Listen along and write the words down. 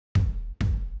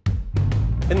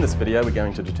In this video, we're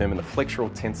going to determine the flexural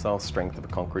tensile strength of a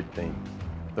concrete beam.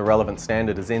 The relevant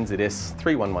standard is NZS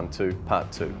 3112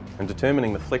 Part 2, and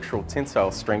determining the flexural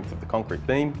tensile strength of the concrete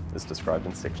beam is described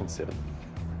in Section 7.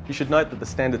 You should note that the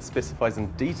standard specifies in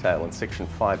detail in Section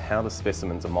 5 how the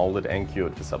specimens are moulded and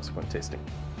cured for subsequent testing.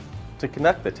 To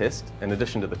conduct the test, in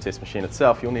addition to the test machine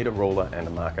itself, you'll need a ruler and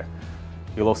a marker.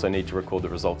 You'll also need to record the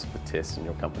results of the test in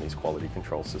your company's quality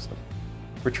control system.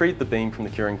 Retrieve the beam from the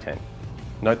curing tank.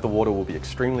 Note the water will be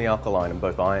extremely alkaline and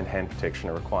both eye and hand protection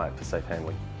are required for safe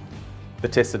handling. The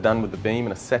tests are done with the beam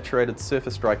in a saturated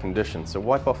surface dry condition, so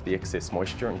wipe off the excess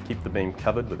moisture and keep the beam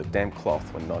covered with a damp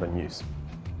cloth when not in use.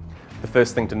 The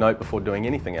first thing to note before doing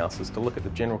anything else is to look at the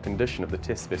general condition of the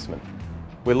test specimen.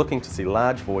 We're looking to see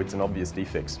large voids and obvious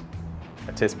defects.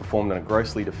 A test performed on a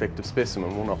grossly defective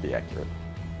specimen will not be accurate.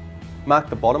 Mark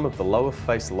the bottom of the lower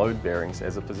face load bearings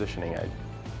as a positioning aid.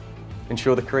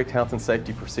 Ensure the correct health and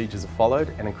safety procedures are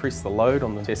followed and increase the load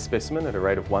on the test specimen at a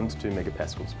rate of 1 to 2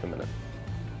 megapascals per minute.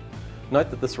 Note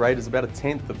that this rate is about a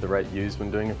tenth of the rate used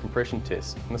when doing a compression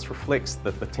test, and this reflects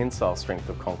that the tensile strength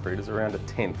of concrete is around a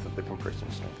tenth of the compression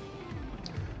strength.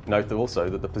 Note also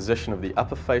that the position of the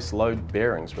upper face load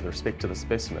bearings with respect to the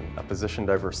specimen are positioned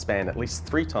over a span at least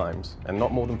 3 times and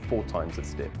not more than 4 times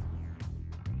its depth.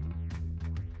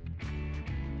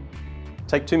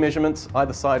 Take 2 measurements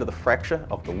either side of the fracture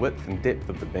of the width and depth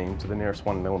of the beam to the nearest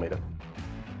 1 millimetre.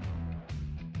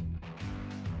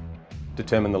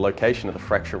 Determine the location of the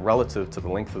fracture relative to the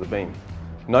length of the beam.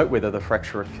 Note whether the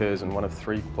fracture occurs in one of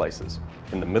 3 places: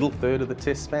 in the middle third of the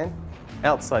test span,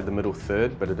 outside the middle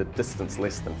third but at a distance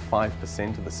less than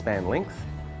 5% of the span length,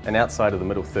 and outside of the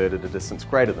middle third at a distance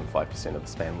greater than 5% of the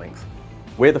span length.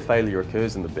 Where the failure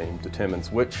occurs in the beam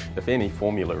determines which, if any,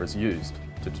 formula is used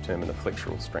to determine the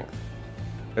flexural strength.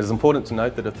 It is important to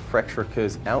note that if the fracture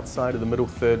occurs outside of the middle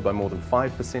third by more than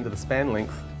 5% of the span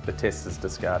length, the test is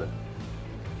discarded.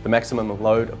 The maximum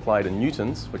load applied in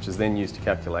newtons, which is then used to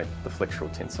calculate the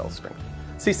flexural tensile strength.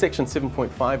 See Section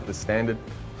 7.5 of the standard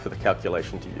for the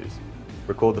calculation to use.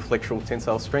 Record the flexural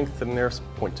tensile strength to the nearest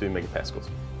 0.2 megapascals.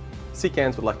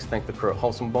 CCANs would like to thank the crew at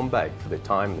Wholesome Bombay for their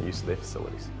time and the use of their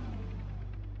facilities.